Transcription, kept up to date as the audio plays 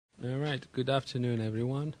All right. Good afternoon,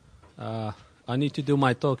 everyone. I need to do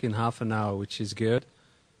my talk in half an hour, which is good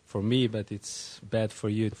for me, but it's bad for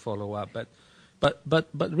you to follow up. But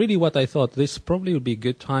really, what I thought, this probably would be a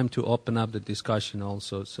good time to open up the discussion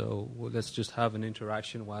also. So let's just have an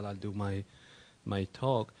interaction while I do my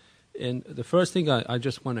talk. And the first thing I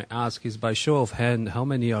just want to ask is, by show of hand, how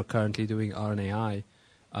many are currently doing RNAi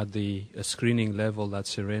at the screening level that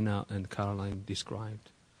Serena and Caroline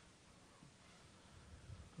described?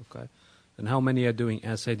 Okay. And how many are doing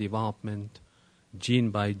assay development, gene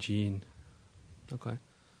by gene? Okay.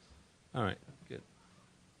 All right, good.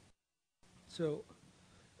 So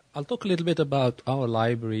I'll talk a little bit about our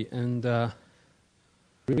library and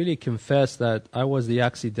really confess that I was the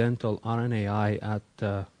accidental RNAi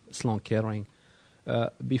at Sloan Kettering.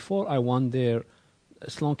 Before I went there,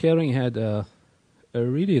 Sloan Kettering had a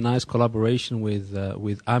really nice collaboration with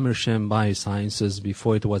Amersham Biosciences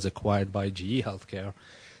before it was acquired by GE Healthcare.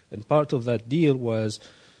 And part of that deal was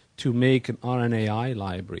to make an RNAi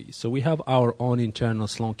library. So we have our own internal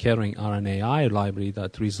Sloan Kettering RNAi library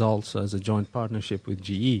that results as a joint partnership with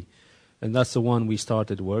GE. And that's the one we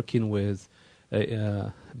started working with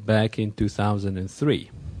back in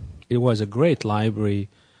 2003. It was a great library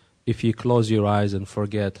if you close your eyes and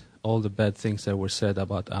forget all the bad things that were said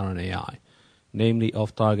about RNAi, namely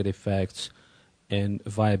off-target effects and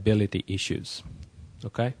viability issues.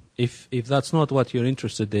 Okay? If that's not what you're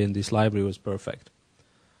interested in, this library was perfect.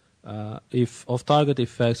 If off-target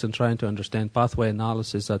effects and trying to understand pathway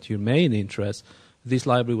analysis are your main interest, this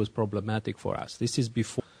library was problematic for us. This is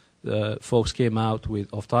before the folks came out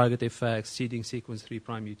with off-target effects, seeding sequence 3'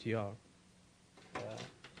 UTR.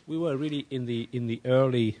 We were really in the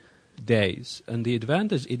early days, and the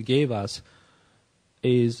advantage it gave us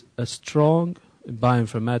is a strong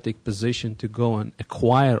bioinformatic position to go and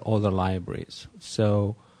acquire other libraries.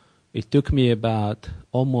 So it took me about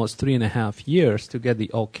almost 3.5 years to get the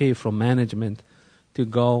okay from management to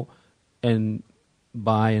go and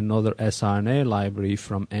buy another siRNA library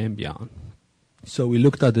from Ambion. So we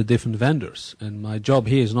looked at the different vendors, and my job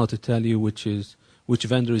here is not to tell you which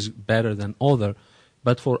vendor is better than other,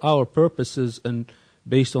 but for our purposes and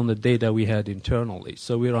based on the data we had internally.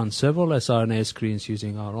 So we ran several siRNA screens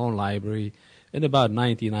using our own library, and about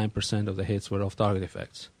 99% of the hits were off-target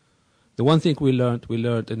effects. The one thing we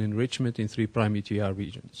learned an enrichment in 3' UTR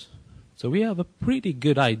regions. So we have a pretty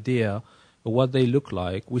good idea of what they look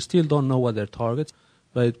like. We still don't know what their targets,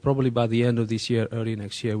 but probably by the end of this year, early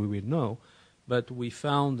next year, we will know. But we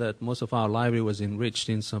found that most of our library was enriched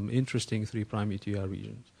in some interesting 3' UTR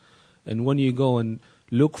regions. And when you go and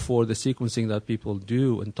look for the sequencing that people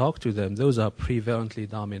do and talk to them, those are prevalently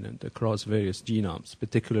dominant across various genomes,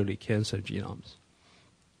 particularly cancer genomes.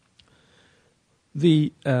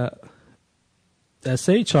 The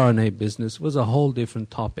shRNA business was a whole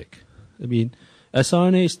different topic. I mean,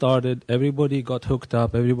 siRNA started, everybody got hooked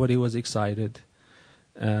up, everybody was excited.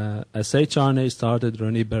 shRNA started,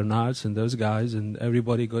 René Bernards and those guys, and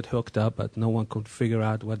everybody got hooked up, but no one could figure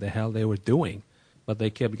out what the hell they were doing. But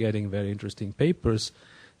they kept getting very interesting papers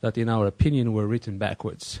that, in our opinion, were written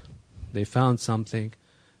backwards. They found something,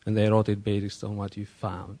 and they wrote it based on what you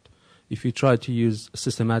found. If you try to use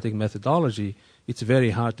systematic methodology, it's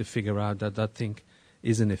very hard to figure out that thing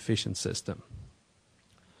is an efficient system.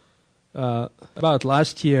 About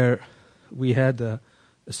last year, we had a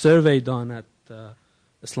survey done at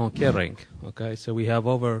Sloan Kettering. Okay, so we have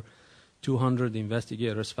over 200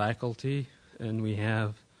 investigators, faculty, and we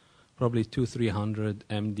have probably 200-300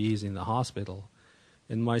 MDs in the hospital.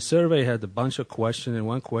 And my survey had a bunch of questions, and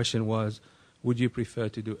one question was, would you prefer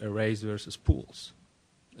to do arrays versus pools?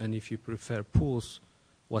 And if you prefer pools,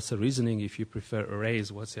 what's the reasoning? If you prefer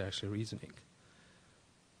arrays, what's the actual reasoning?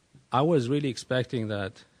 I was really expecting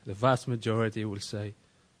that the vast majority will say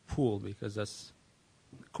pool, because that's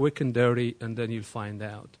quick and dirty, and then you'll find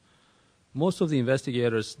out. Most of the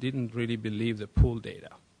investigators didn't really believe the pool data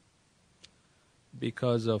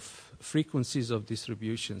because of frequencies of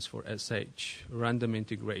distributions for SH, random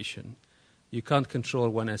integration. You can't control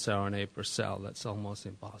one siRNA per cell. That's almost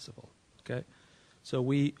impossible. Okay? So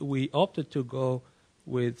we opted to go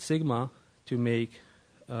with Sigma to make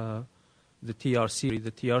the TRC.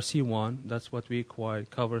 The TRC1, that's what we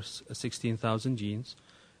acquired, covers 16,000 genes.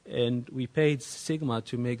 And we paid Sigma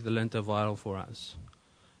to make the lentiviral for us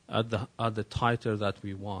at the titer that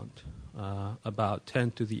we want, about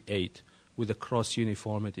 10 to the 8, with a cross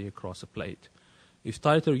uniformity across a plate. If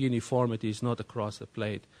titer uniformity is not across the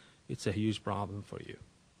plate, it's a huge problem for you.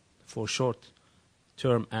 For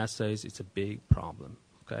short-term assays, it's a big problem.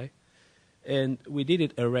 Okay, and we did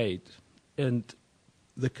it arrayed, and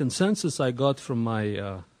the consensus I got from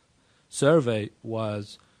my survey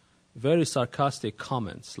was very sarcastic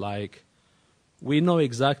comments like, we know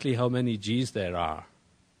exactly how many genes there are,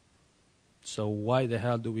 so why the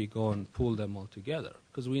hell do we go and pull them all together?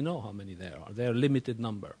 Because we know how many there are. They're a limited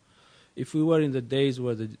number. If we were in the days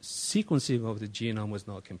where the sequencing of the genome was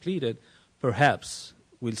not completed, perhaps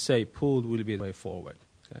we'll say pooled will be the way forward.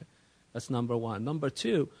 Okay? That's number one. Number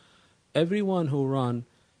two, everyone who run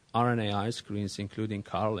RNAi screens, including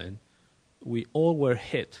Carlin, we all were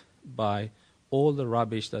hit by all the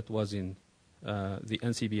rubbish that was in the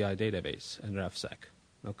NCBI database and RefSec.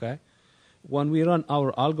 Okay? When we run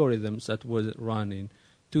our algorithms that were run in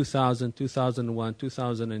 2000, 2001,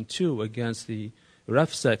 2002 against the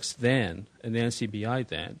RefSecs then and the NCBI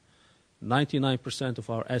then, 99% of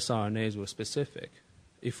our sRNAs were specific.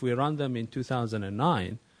 If we run them in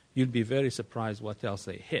 2009, you'd be very surprised what else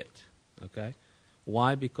they hit. Okay?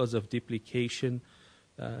 Why? Because of duplication,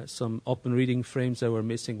 some open reading frames that were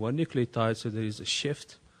missing one nucleotide, so there is a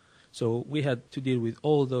shift. So we had to deal with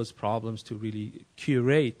all those problems to really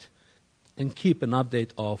curate and keep an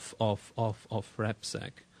update of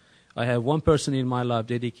RefSec. I have one person in my lab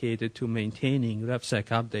dedicated to maintaining RefSec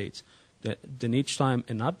updates. Then each time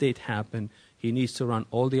an update happens, he needs to run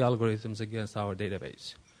all the algorithms against our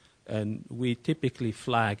database. And we typically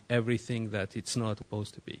flag everything that it's not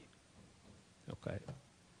supposed to be. Okay.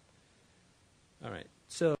 All right.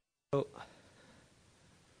 So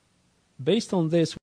based on this,